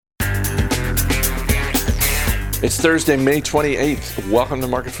It's Thursday, May 28th. Welcome to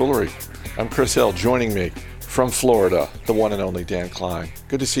Market Foolery. I'm Chris Hill. Joining me from Florida, the one and only Dan Klein.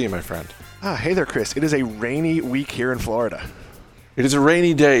 Good to see you, my friend. Hey there, Chris. It is a rainy week here in Florida. It is a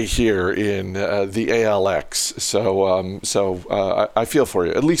rainy day here in the ALX, so I feel for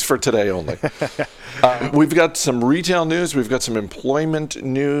you, at least for today only. We've got some retail news, we've got some employment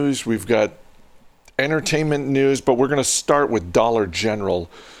news, we've got entertainment news, but we're going to start with Dollar General.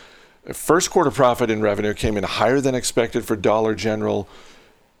 First quarter profit and revenue came in higher than expected for Dollar General.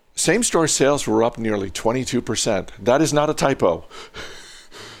 Same-store sales were up nearly 22%. That is not a typo.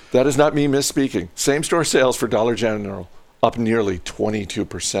 That is not me misspeaking. Same-store sales for Dollar General up nearly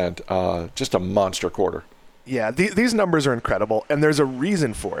 22%. Just a monster quarter. Yeah, these numbers are incredible, and there's a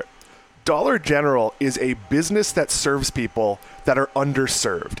reason for it. Dollar General is a business that serves people that are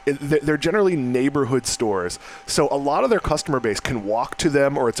underserved. They're generally neighborhood stores, so a lot of their customer base can walk to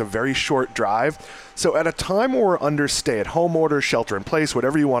them, or it's a very short drive. So at a time where we're under stay-at-home orders, shelter-in-place,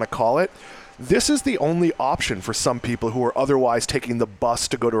 whatever you want to call it, this is the only option for some people who are otherwise taking the bus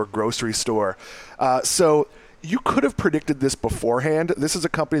to go to a grocery store. So you could have predicted this beforehand. This is a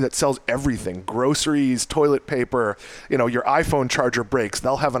company that sells everything: groceries, toilet paper, your iPhone charger breaks,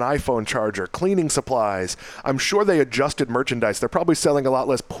 they'll have an iPhone charger, cleaning supplies. I'm sure they adjusted merchandise. They're probably selling a lot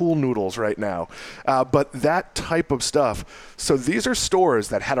less pool noodles right now. But that type of stuff. So these are stores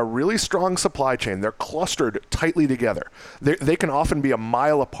that had a really strong supply chain. They're clustered tightly together. They can often be a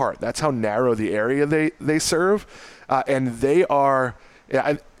mile apart. That's how narrow the area they serve. And they are...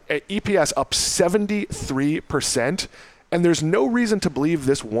 EPS up 73%, and there's no reason to believe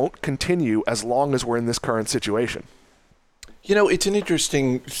this won't continue as long as we're in this current situation. It's an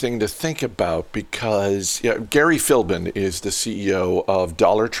interesting thing to think about because Gary Philbin is the CEO of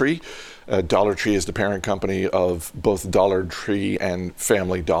Dollar Tree. Dollar Tree is the parent company of both Dollar Tree and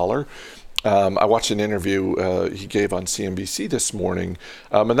Family Dollar. I watched an interview he gave on CNBC this morning,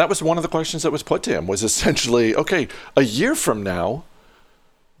 and that was one of the questions that was put to him, was essentially, okay, a year from now,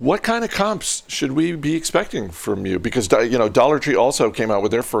 what kind of comps should we be expecting from you? Because, Dollar Tree also came out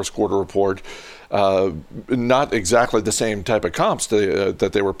with their first quarter report, not exactly the same type of comps that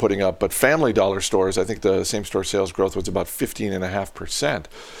they were putting up, but Family Dollar stores, I think the same-store sales growth was about 15.5%.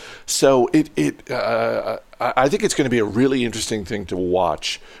 So I think it's going to be a really interesting thing to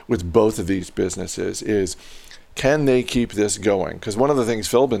watch with both of these businesses is, can they keep this going? Because one of the things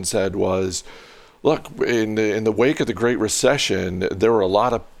Philbin said was, look, in the wake of the Great Recession, there were a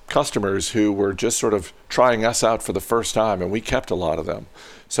lot of customers who were just sort of trying us out for the first time, and we kept a lot of them.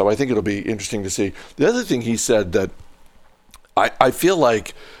 So I think it'll be interesting to see. The other thing he said that I feel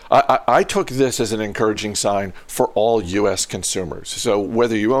like I took this as an encouraging sign for all U.S. consumers. So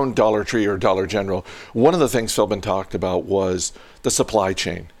whether you own Dollar Tree or Dollar General, one of the things Philbin talked about was the supply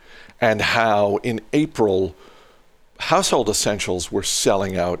chain and how in April, household essentials were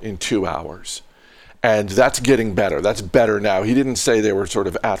selling out in 2 hours. And that's getting better. That's better now. He didn't say they were sort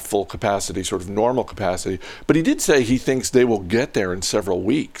of at full capacity, sort of normal capacity, but he did say he thinks they will get there in several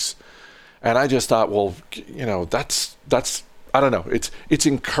weeks. And I just thought, well, that's I don't know. It's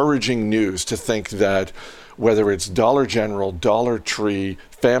encouraging news to think that whether it's Dollar General, Dollar Tree,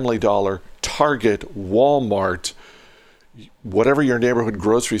 Family Dollar, Target, Walmart, whatever your neighborhood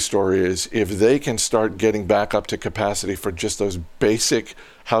grocery store is, if they can start getting back up to capacity for just those basic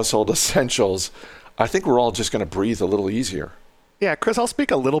household essentials, I think we're all just going to breathe a little easier. Yeah, Chris, I'll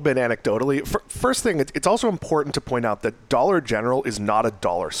speak a little bit anecdotally. First thing, it's also important to point out that Dollar General is not a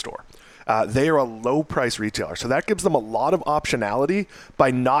dollar store. They are a low-price retailer, so that gives them a lot of optionality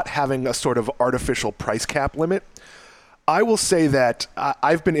by not having a sort of artificial price cap limit. I will say that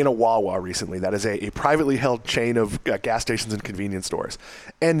I've been in a Wawa recently. That is a privately held chain of gas stations and convenience stores.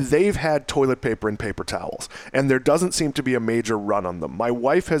 And they've had toilet paper and paper towels. And there doesn't seem to be a major run on them. My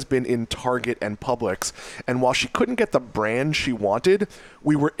wife has been in Target and Publix. And while she couldn't get the brand she wanted,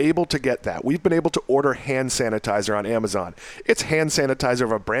 we were able to get that. We've been able to order hand sanitizer on Amazon. It's hand sanitizer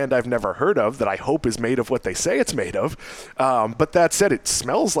of a brand I've never heard of that I hope is made of what they say it's made of. But that said, it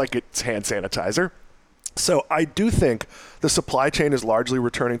smells like it's hand sanitizer. So I do think the supply chain is largely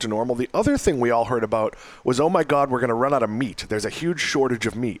returning to normal. The other thing we all heard about was, oh my God, we're going to run out of meat. There's a huge shortage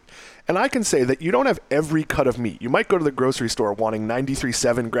of meat. And I can say that you don't have every cut of meat. You might go to the grocery store wanting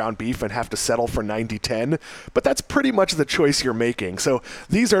 93.7 ground beef and have to settle for 90.10, but that's pretty much the choice you're making. So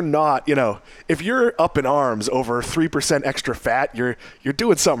these are not, if you're up in arms over 3% extra fat, you're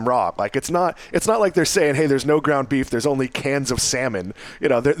doing something wrong. Like it's not like they're saying, hey, there's no ground beef, there's only cans of salmon.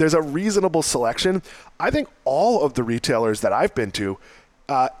 There's a reasonable selection. I think all of the retailers that I've been to,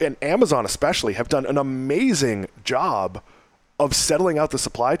 and Amazon especially, have done an amazing job of settling out the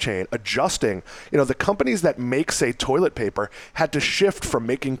supply chain, adjusting. The companies that make, say, toilet paper had to shift from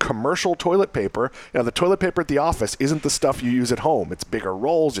making commercial toilet paper. The toilet paper at the office isn't the stuff you use at home. It's bigger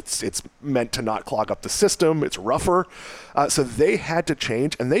rolls. It's meant to not clog up the system. It's rougher. So they had to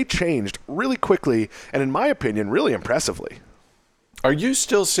change, and they changed really quickly, and in my opinion, really impressively. Are you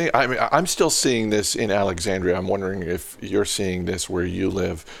still seeing, I'm still seeing this in Alexandria. I'm wondering if you're seeing this where you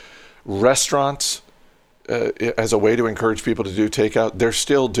live. Restaurants, as a way to encourage people to do takeout, they're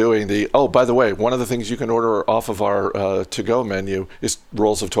still doing by the way, one of the things you can order off of our to-go menu is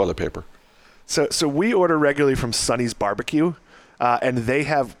rolls of toilet paper. So we order regularly from Sonny's Barbecue, and they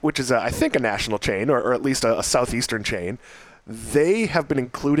have, which is, I think, a national chain, or at least a southeastern chain. They have been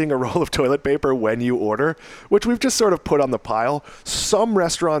including a roll of toilet paper when you order, which we've just sort of put on the pile. Some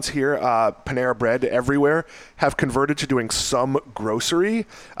restaurants here, Panera Bread everywhere, have converted to doing some grocery.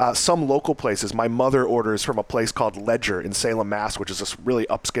 Some local places. My mother orders from a place called Ledger in Salem, Mass., which is a really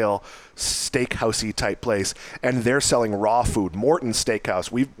upscale steakhousey type place, and they're selling raw food. Morton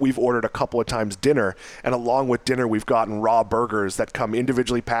Steakhouse. We've ordered a couple of times dinner, and along with dinner, we've gotten raw burgers that come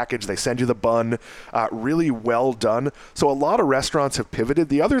individually packaged. They send you the bun. Really well done. So a lot of restaurants have pivoted.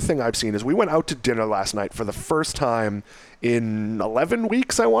 The other thing I've seen is we went out to dinner last night for the first time in 11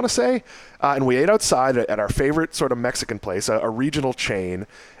 weeks, I want to say, and we ate outside at our favorite sort of Mexican place, a regional chain,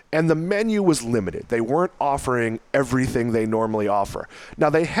 and the menu was limited. They weren't offering everything they normally offer. Now,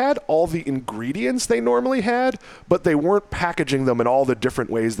 they had all the ingredients they normally had, but they weren't packaging them in all the different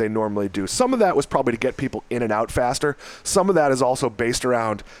ways they normally do. Some of that was probably to get people in and out faster. Some of that is also based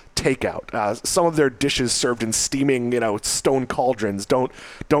around takeout. Some of their dishes served in steaming, stone cauldrons don't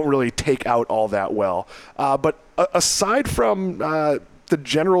really take out all that well. But aside from the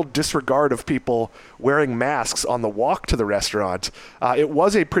general disregard of people wearing masks on the walk to the restaurant, it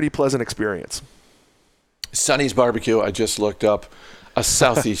was a pretty pleasant experience. Sonny's Barbecue, I just looked up, a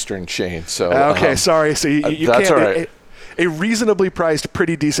southeastern chain. So okay, sorry. So you that's can't. All right. A reasonably priced,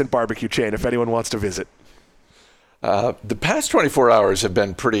 pretty decent barbecue chain if anyone wants to visit. The past 24 hours have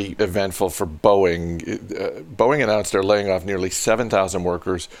been pretty eventful for Boeing. Boeing announced they're laying off nearly 7,000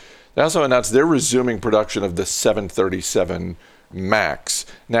 workers. They also announced they're resuming production of the 737 MAX.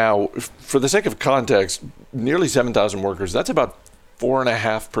 Now, for the sake of context, nearly 7,000 workers, that's about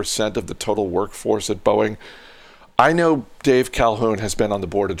 4.5% of the total workforce at Boeing. I know Dave Calhoun has been on the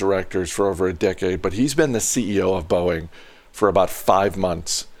board of directors for over a decade, but he's been the CEO of Boeing for about 5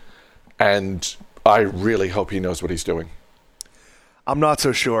 months. And I really hope he knows what he's doing. I'm not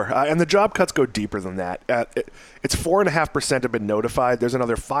so sure. And the job cuts go deeper than that. It's 4.5% have been notified. There's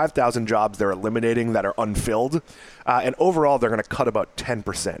another 5,000 jobs they're eliminating that are unfilled. And overall, they're going to cut about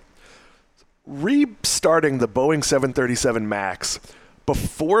 10%. Restarting the Boeing 737 MAX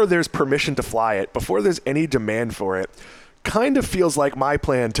before there's permission to fly it, before there's any demand for it, kind of feels like my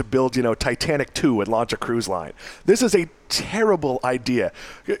plan to build, Titanic 2 and launch a cruise line. This is a terrible idea.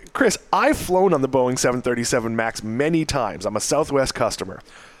 Chris, I've flown on the Boeing 737 MAX many times. I'm a Southwest customer.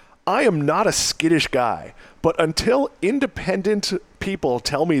 I am not a skittish guy, but until independent people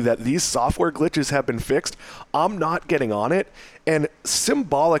tell me that these software glitches have been fixed, I'm not getting on it. And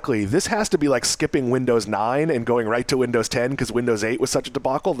symbolically, this has to be like skipping Windows 9 and going right to Windows 10 because Windows 8 was such a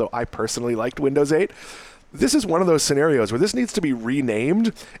debacle, though I personally liked Windows 8. This is one of those scenarios where this needs to be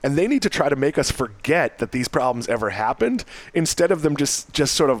renamed, and they need to try to make us forget that these problems ever happened instead of them just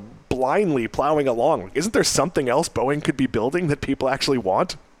sort of blindly plowing along. Isn't there something else Boeing could be building that people actually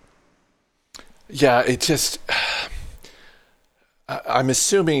want? Yeah, it just... I'm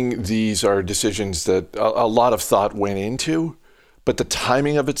assuming these are decisions that a lot of thought went into, but the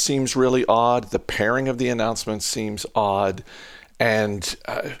timing of it seems really odd. The pairing of the announcements seems odd. And...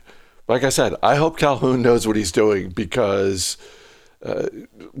 like I said, I hope Calhoun knows what he's doing because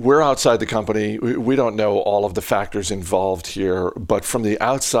we're outside the company. We don't know all of the factors involved here, but from the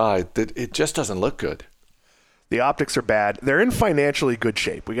outside, it just doesn't look good. The optics are bad. They're in financially good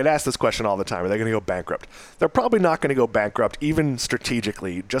shape. We get asked this question all the time. Are they going to go bankrupt? They're probably not going to go bankrupt, even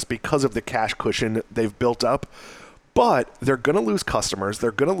strategically, just because of the cash cushion they've built up. But they're going to lose customers.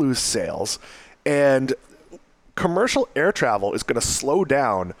 They're going to lose sales. And commercial air travel is going to slow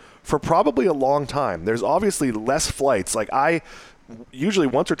down for probably a long time. There's obviously less flights. Like I usually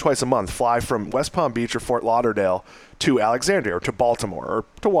once or twice a month fly from West Palm Beach or Fort Lauderdale to Alexandria or to Baltimore or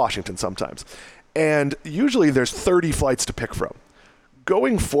to Washington sometimes. And usually there's 30 flights to pick from.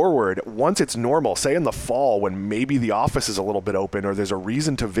 Going forward, once it's normal, say in the fall when maybe the office is a little bit open or there's a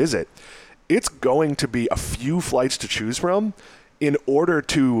reason to visit, it's going to be a few flights to choose from. in order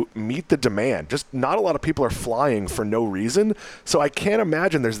to meet the demand. Just not a lot of people are flying for no reason. So I can't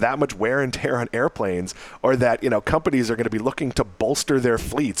imagine there's that much wear and tear on airplanes, or that, companies are going to be looking to bolster their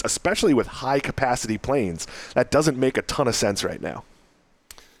fleets, especially with high capacity planes. That doesn't make a ton of sense right now.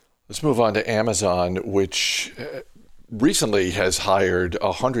 Let's move on to Amazon, which recently has hired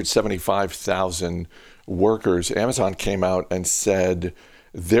 175,000 workers. Amazon came out and said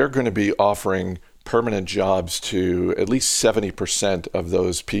they're going to be offering permanent jobs to at least 70% of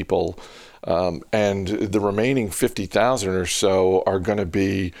those people. And the remaining 50,000 or so are going to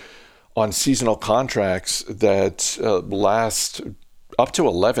be on seasonal contracts that last up to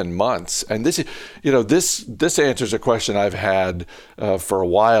 11 months. And this answers a question I've had for a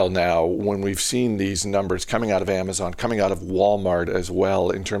while now, when we've seen these numbers coming out of Amazon, coming out of Walmart as well,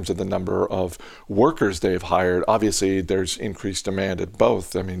 in terms of the number of workers they've hired. Obviously, there's increased demand at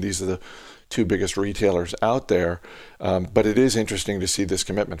both. I mean, these are the two biggest retailers out there. But it is interesting to see this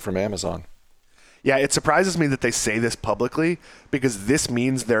commitment from Amazon. Yeah, it surprises me that they say this publicly, because this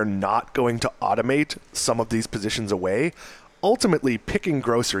means they're not going to automate some of these positions away. Ultimately, picking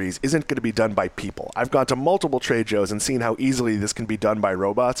groceries isn't going to be done by people. I've gone to multiple trade shows and seen how easily this can be done by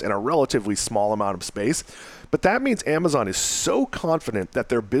robots in a relatively small amount of space. But that means Amazon is so confident that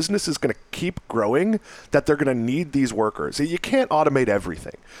their business is going to keep growing that they're going to need these workers. You can't automate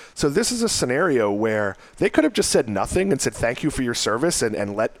everything. So this is a scenario where they could have just said nothing and said thank you for your service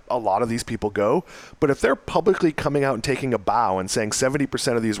and let a lot of these people go. But if they're publicly coming out and taking a bow and saying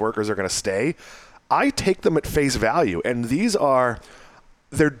 70% of these workers are going to stay, I take them at face value. And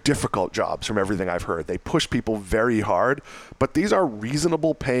they're difficult jobs from everything I've heard. They push people very hard, but these are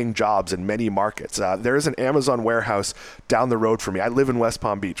reasonable paying jobs in many markets. There is an Amazon warehouse down the road from me. I live in West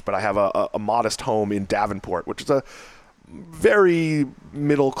Palm Beach, but I have a modest home in Davenport, which is a very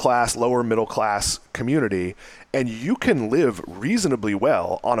lower middle class community, and you can live reasonably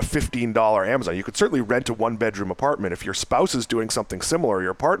well on a $15 Amazon. You could certainly rent a 1-bedroom apartment. If your spouse is doing something similar,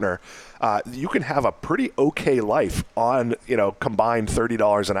 your partner, you can have a pretty okay life on, combined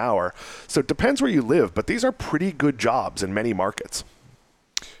 $30 an hour. So it depends where you live, but these are pretty good jobs in many markets.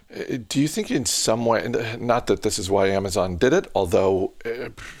 Do you think in some way, not that this is why Amazon did it, although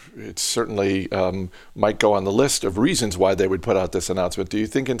it certainly might go on the list of reasons why they would put out this announcement, do you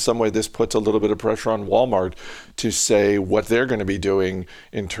think in some way this puts a little bit of pressure on Walmart to say what they're going to be doing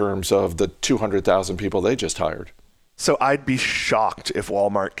in terms of the 200,000 people they just hired? So I'd be shocked if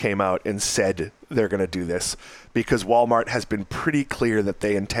Walmart came out and said they're going to do this, because Walmart has been pretty clear that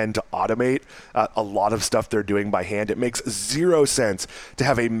they intend to automate a lot of stuff they're doing by hand. It makes zero sense to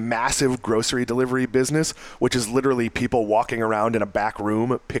have a massive grocery delivery business, which is literally people walking around in a back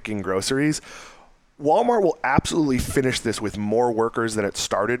room picking groceries. Walmart will absolutely finish this with more workers than it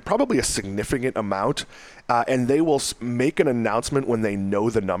started, probably a significant amount, and they will make an announcement when they know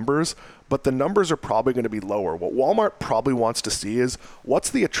the numbers, but the numbers are probably going to be lower. What Walmart probably wants to see is, what's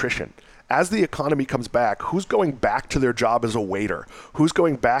the attrition? As the economy comes back, who's going back to their job as a waiter? Who's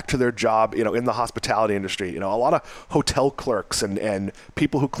going back to their job, in the hospitality industry? A lot of hotel clerks and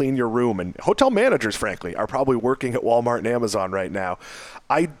people who clean your room, and hotel managers, frankly, are probably working at Walmart and Amazon right now.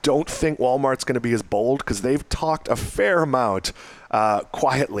 I don't think Walmart's going to be as bold, because they've talked a fair amount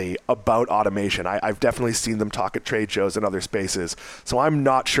quietly about automation. I've definitely seen them talk at trade shows and other spaces. So I'm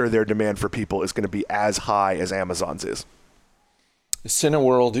not sure their demand for people is going to be as high as Amazon's is.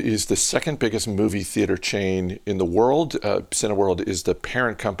 Cineworld is the second biggest movie theater chain in the world. Cineworld is the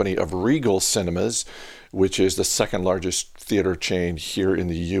parent company of Regal Cinemas, which is the second largest theater chain here in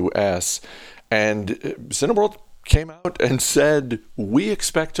the U.S. And Cineworld came out and said, we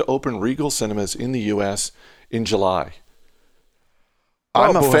expect to open Regal Cinemas in the U.S. in July.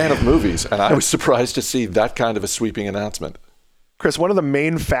 I'm a fan of movies, and I was surprised to see that kind of a sweeping announcement. Chris, one of the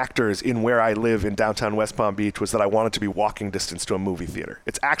main factors in where I live in downtown West Palm Beach was that I wanted to be walking distance to a movie theater.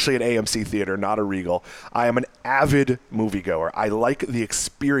 It's actually an AMC theater, not a Regal. I am an avid moviegoer. I like the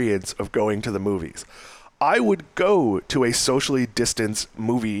experience of going to the movies. I would go to a socially distanced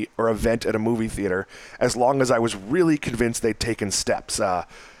movie or event at a movie theater as long as I was really convinced they'd taken steps.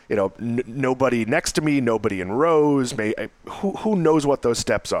 Nobody next to me, nobody in rows. Who knows what those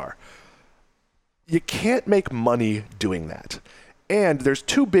steps are? You can't make money doing that. And there's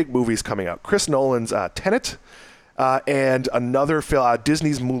two big movies coming out. Chris Nolan's Tenet and another film,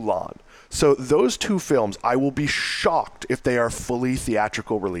 Disney's Mulan. So those two films, I will be shocked if they are fully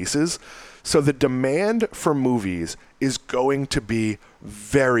theatrical releases. So the demand for movies is going to be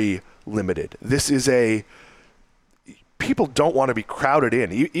very limited. This is people don't want to be crowded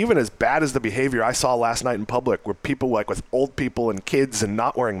in. Even as bad as the behavior I saw last night in public, where people like with old people and kids and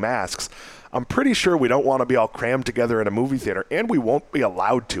not wearing masks, I'm pretty sure we don't want to be all crammed together in a movie theater, and we won't be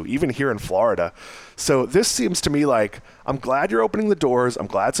allowed to, even here in Florida. So this seems to me like, I'm glad you're opening the doors. I'm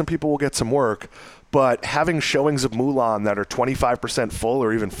glad some people will get some work, but having showings of Mulan that are 25% full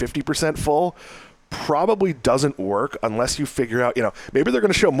or even 50% full probably doesn't work unless you figure out, maybe they're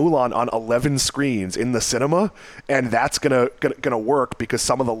going to show Mulan on 11 screens in the cinema, and that's going to work because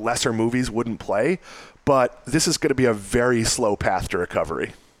some of the lesser movies wouldn't play. But this is going to be a very slow path to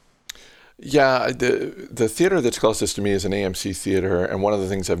recovery. Yeah, the theater that's closest to me is an AMC theater, and one of the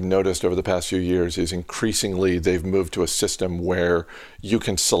things I've noticed over the past few years is increasingly they've moved to a system where you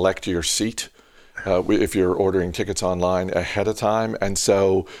can select your seat if you're ordering tickets online ahead of time. And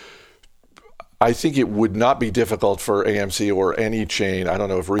so I think it would not be difficult for AMC or any chain, I don't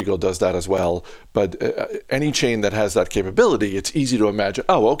know if Regal does that as well, but any chain that has that capability, it's easy to imagine,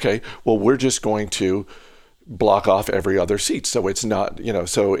 okay, well, we're just going to block off every other seat. So it's not,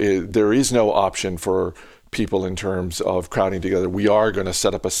 there is no option for people in terms of crowding together. We are going to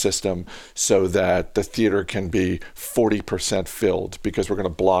set up a system so that the theater can be 40% filled because we're going to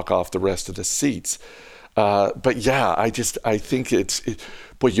block off the rest of the seats. But yeah, I think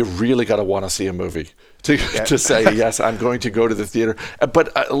but you really got to want to see a movie to say, yes, I'm going to go to the theater.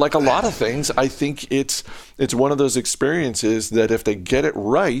 But like a lot of things, I think it's one of those experiences that if they get it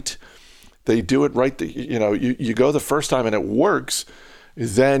right, they do it right. You go the first time and it works,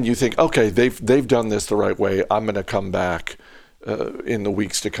 then you think, okay, they've done this the right way. I'm going to come back in the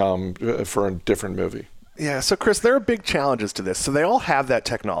weeks to come for a different movie. Yeah, so Chris, there are big challenges to this. So they all have that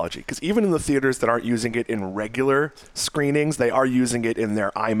technology, because even in the theaters that aren't using it in regular screenings, they are using it in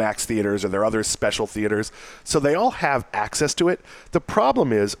their IMAX theaters or their other special theaters. So they all have access to it. The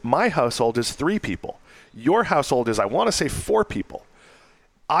problem is my household is 3 people. Your household is, I want to say, 4 people.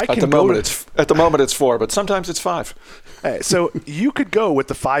 At the moment it's 4, but sometimes it's 5. Hey, so you could go with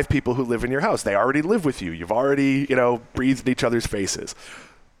the 5 people who live in your house. They already live with you. You've already, breathed in each other's faces.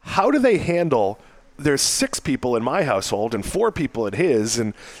 How do they handle, there's 6 people in my household and 4 people in his,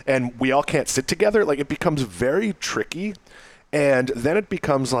 and we all can't sit together? Like, it becomes very tricky. And then it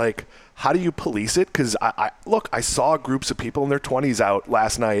becomes like, how do you police it? Because I saw groups of people in their 20s out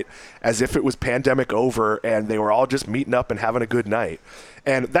last night as if it was pandemic over and they were all just meeting up and having a good night.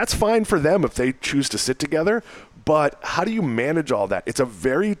 And that's fine for them if they choose to sit together. But how do you manage all that? It's a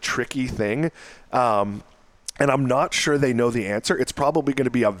very tricky thing. And I'm not sure they know the answer. It's probably going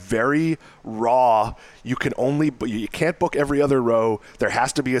to be a very raw, you can't book every other row. There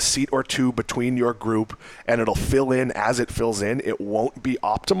has to be a seat or 2 between your group, and it'll fill in as it fills in. It won't be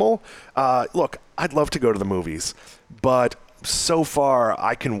optimal. Look, I'd love to go to the movies, but so far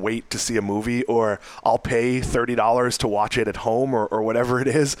I can wait to see a movie, or I'll pay $30 to watch it at home or whatever it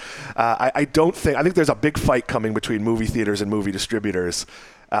is. I think there's a big fight coming between movie theaters and movie distributors.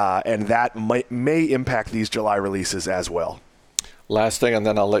 And that may impact these July releases as well. Last thing, and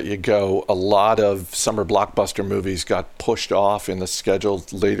then I'll let you go. A lot of summer blockbuster movies got pushed off in the schedule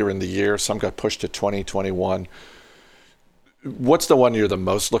later in the year. Some got pushed to 2021. What's the one you're the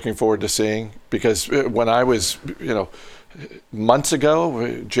most looking forward to seeing? Because when I was, months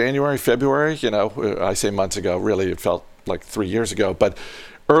ago, January, February, I say months ago, really it felt like 3 years ago. But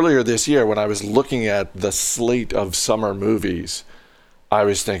earlier this year, when I was looking at the slate of summer movies, I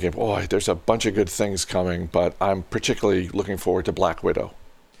was thinking, boy, there's a bunch of good things coming, but I'm particularly looking forward to Black Widow.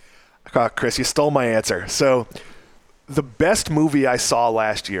 Chris, you stole my answer. So the best movie I saw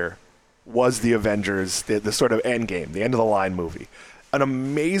last year was The Avengers, the sort of Endgame, the end of the line movie. An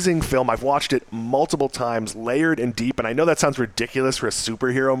amazing film. I've watched it multiple times, layered and deep, and I know that sounds ridiculous for a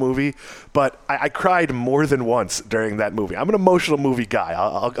superhero movie, but I cried more than once during that movie. I'm an emotional movie guy.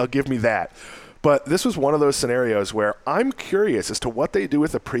 I'll give me that. But this was one of those scenarios where I'm curious as to what they do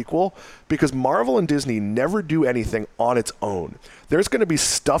with the prequel, because Marvel and Disney never do anything on its own. There's going to be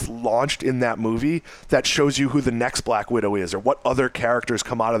stuff launched in that movie that shows you who the next Black Widow is, or what other characters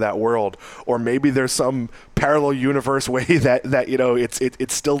come out of that world, or maybe there's some parallel universe way that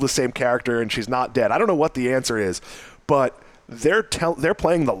it's still the same character and she's not dead. I don't know what the answer is, but they're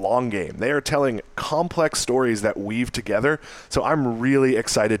playing the long game. They are telling complex stories that weave together. So I'm really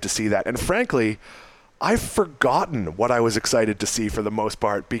excited to see that. And frankly, I've forgotten what I was excited to see for the most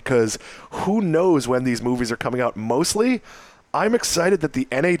part, because who knows when these movies are coming out. Mostly, I'm excited that the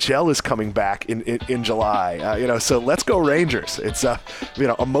NHL is coming back in July. So let's go Rangers. It's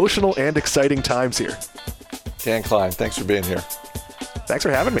emotional and exciting times here. Dan Klein, thanks for being here. Thanks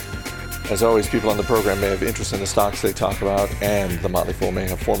for having me. As always, people on the program may have interest in the stocks they talk about, and the Motley Fool may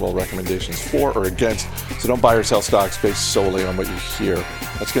have formal recommendations for or against, so don't buy or sell stocks based solely on what you hear.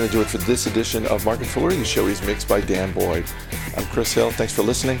 That's going to do it for this edition of Market Foolery. The show is mixed by Dan Boyd. I'm Chris Hill. Thanks for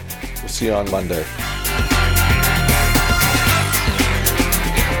listening. We'll see you on Monday.